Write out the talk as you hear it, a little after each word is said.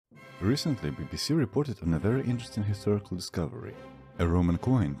Recently, BBC reported on a very interesting historical discovery. A Roman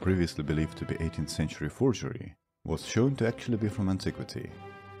coin, previously believed to be 18th century forgery, was shown to actually be from antiquity.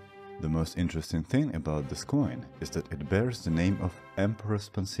 The most interesting thing about this coin is that it bears the name of Emperor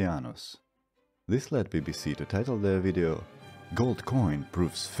Sponsianus. This led BBC to title their video, "Gold coin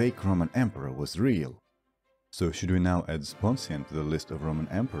proves fake Roman emperor was real." So should we now add Sponsian to the list of Roman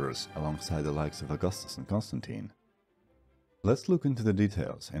emperors alongside the likes of Augustus and Constantine? Let's look into the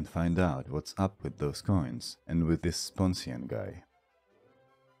details and find out what's up with those coins and with this Sponsian guy.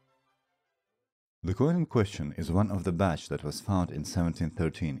 The coin in question is one of the batch that was found in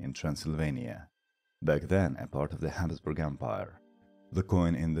 1713 in Transylvania, back then a part of the Habsburg Empire. The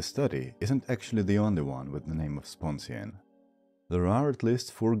coin in the study isn't actually the only one with the name of Sponsian. There are at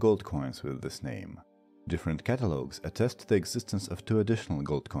least 4 gold coins with this name. Different catalogues attest to the existence of 2 additional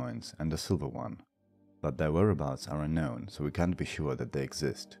gold coins and a silver one, but their whereabouts are unknown, so we can't be sure that they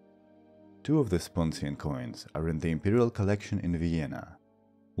exist. 2 of the Sponsian coins are in the Imperial collection in Vienna.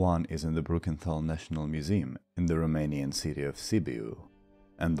 One is in the Brukenthal National Museum in the Romanian city of Sibiu,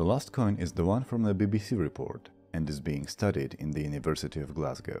 and the last coin is the one from the BBC report and is being studied in the University of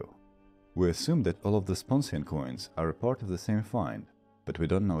Glasgow. We assume that all of the Sponsian coins are a part of the same find, but we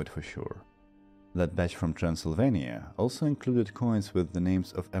don't know it for sure. That batch from Transylvania also included coins with the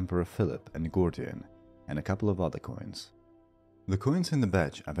names of Emperor Philip and Gordian, and a couple of other coins. The coins in the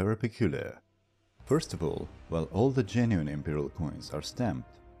batch are very peculiar. First of all, while all the genuine imperial coins are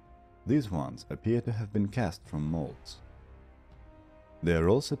stamped, these ones appear to have been cast from molds. They are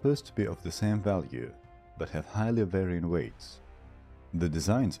all supposed to be of the same value, but have highly varying weights. The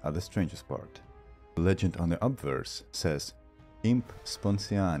designs are the strangest part. The legend on the obverse says Imp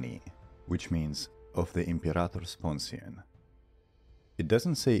Sponsiani, which means of the Imperator Sponsian. It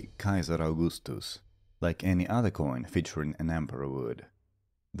doesn't say Kaiser Augustus, like any other coin featuring an emperor would.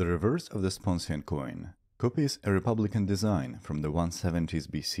 The reverse of the Sponsian coin copies a republican design from the 170s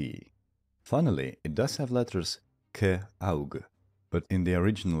BC. Funnily, it does have letters K. Aug, but in the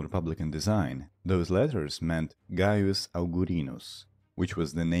original republican design, those letters meant Gaius Augurinus, which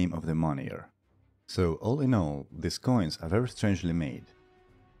was the name of the monarch. So all in all, these coins are very strangely made.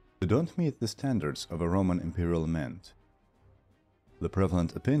 They don't meet the standards of a Roman imperial mint. The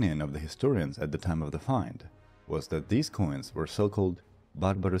prevalent opinion of the historians at the time of the find was that these coins were so-called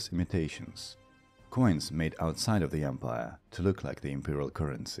barbarous imitations, coins made outside of the empire to look like the imperial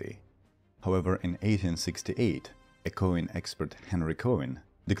currency. However, in 1868, a coin expert Henry Cohen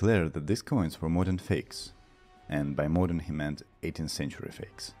declared that these coins were modern fakes, and by modern he meant 18th century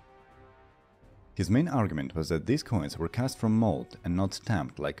fakes. His main argument was that these coins were cast from mold and not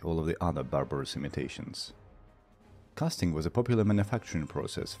stamped like all of the other barbarous imitations. Casting was a popular manufacturing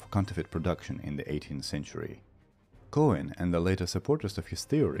process for counterfeit production in the 18th century. Cohen and the later supporters of his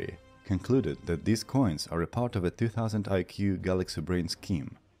theory concluded that these coins are a part of a 2000 IQ galaxy brain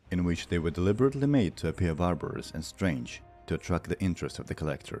scheme, in which they were deliberately made to appear barbarous and strange to attract the interest of the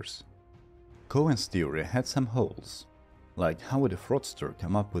collectors. Cohen's theory had some holes, like how would a fraudster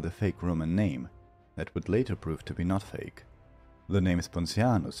come up with a fake Roman name that would later prove to be not fake. The name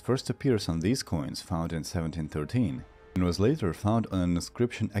Sponsianus first appears on these coins found in 1713 and was later found on an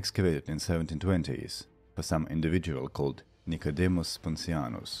inscription excavated in 1720s for some individual called Nicodemus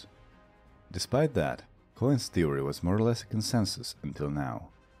Sponsianus. Despite that, Cohen's theory was more or less a consensus until now.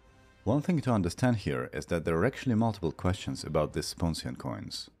 One thing to understand here is that there are actually multiple questions about these Sponsian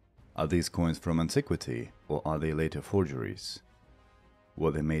coins. Are these coins from antiquity or are they later forgeries?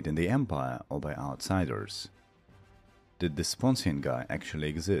 Were they made in the empire or by outsiders? Did the Sponsian guy actually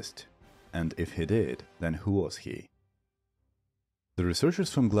exist? And if he did, then who was he? The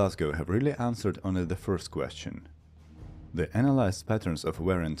researchers from Glasgow have really answered only the first question. They analyzed patterns of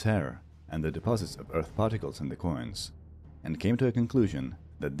wear and tear and the deposits of earth particles in the coins, and came to a conclusion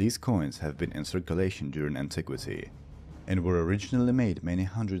that these coins have been in circulation during antiquity and were originally made many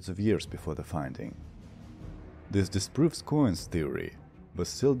hundreds of years before the finding. This disproves Cohen's theory, but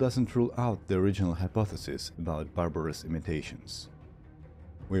still doesn't rule out the original hypothesis about barbarous imitations.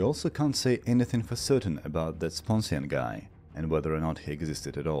 We also can't say anything for certain about that Sponsian guy and whether or not he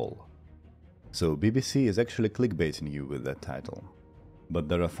existed at all. So BBC is actually clickbaiting you with that title. But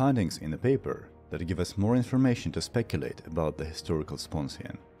there are findings in the paper that give us more information to speculate about the historical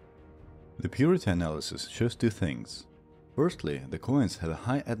Sponsian. The purity analysis shows 2 things. Firstly, the coins have a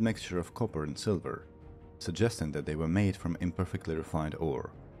high admixture of copper and silver, suggesting that they were made from imperfectly refined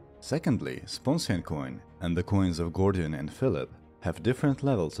ore. Secondly, Sponsian coin and the coins of Gordian and Philip have different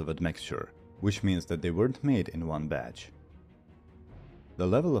levels of admixture, which means that they weren't made in one batch. The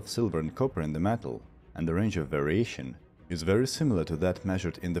level of silver and copper in the metal and the range of variation is very similar to that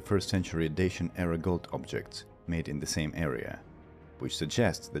measured in the 1st century Dacian-era gold objects made in the same area, which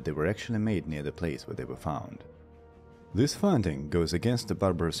suggests that they were actually made near the place where they were found. This finding goes against the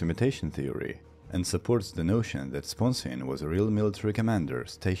barbarous imitation theory and supports the notion that Sponsian was a real military commander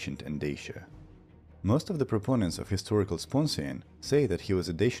stationed in Dacia. Most of the proponents of historical Sponsian say that he was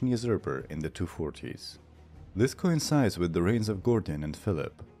a Dacian usurper in the 240s. This coincides with the reigns of Gordian and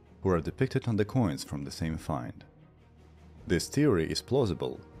Philip, who are depicted on the coins from the same find. This theory is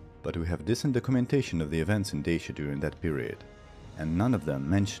plausible, but we have decent documentation of the events in Dacia during that period, and none of them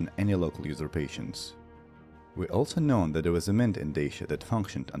mention any local usurpations. We also know that there was a mint in Dacia that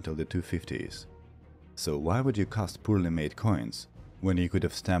functioned until the 250s. So why would you cast poorly made coins when you could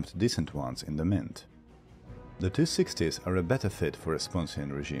have stamped decent ones in the mint? The 260s are a better fit for a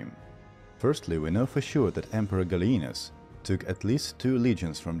Sponsian regime. Firstly, we know for sure that Emperor Gallienus took at least 2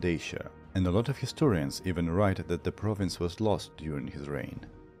 legions from Dacia, and a lot of historians even write that the province was lost during his reign.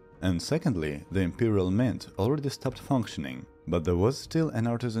 And secondly, the imperial mint already stopped functioning, but there was still an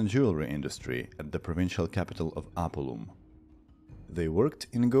artisan jewelry industry at the provincial capital of Apulum. They worked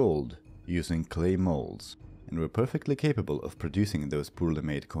in gold, using clay molds, and were perfectly capable of producing those poorly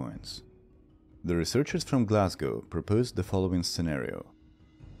made coins. The researchers from Glasgow proposed the following scenario.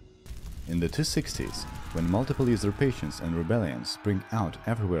 In the 260s, when multiple usurpations and rebellions spring out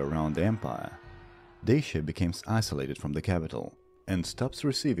everywhere around the empire, Dacia becomes isolated from the capital and stops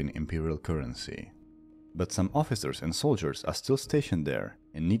receiving imperial currency. But some officers and soldiers are still stationed there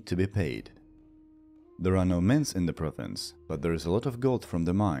and need to be paid. There are no mints in the province, but there is a lot of gold from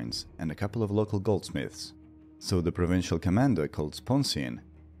the mines and a couple of local goldsmiths, so the provincial commander called Sponsian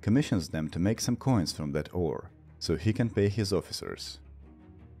commissions them to make some coins from that ore, so he can pay his officers.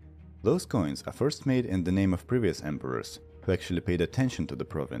 Those coins are first made in the name of previous emperors who actually paid attention to the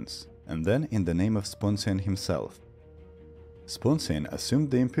province, and then in the name of Sponsian himself. Sponsian assumed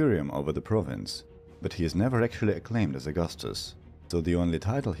the imperium over the province, but he is never actually acclaimed as Augustus, so the only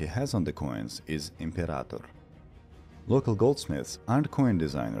title he has on the coins is Imperator. Local goldsmiths aren't coin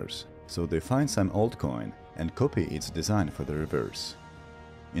designers, so they find some old coin and copy its design for the reverse.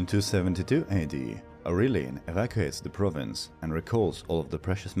 In 272 AD, Aurelian evacuates the province and recalls all of the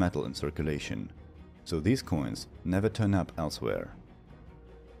precious metal in circulation, so these coins never turn up elsewhere.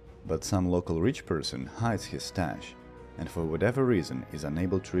 But some local rich person hides his stash and for whatever reason is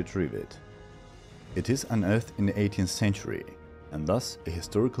unable to retrieve it. It is unearthed in the 18th century, and thus a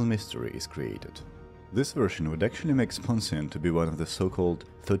historical mystery is created. This version would actually make Sponsian to be one of the so-called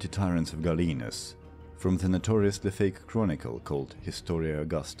 30 tyrants of Gallienus, from the notoriously fake chronicle called Historia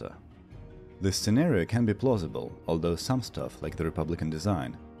Augusta. This scenario can be plausible, although some stuff, like the Republican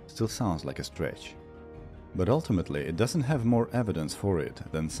design, still sounds like a stretch. But ultimately, it doesn't have more evidence for it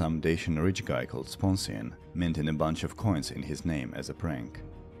than some Dacian rich guy called Sponsian minting a bunch of coins in his name as a prank.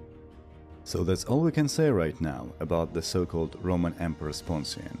 So that's all we can say right now about the so-called Roman Emperor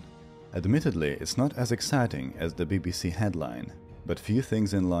Sponsian. Admittedly, it's not as exciting as the BBC headline, but few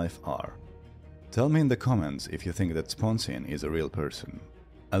things in life are. Tell me in the comments if you think that Sponsian is a real person.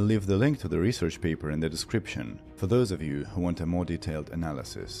 I'll leave the link to the research paper in the description for those of you who want a more detailed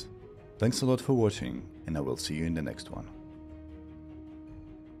analysis. Thanks a lot for watching, and I will see you in the next one.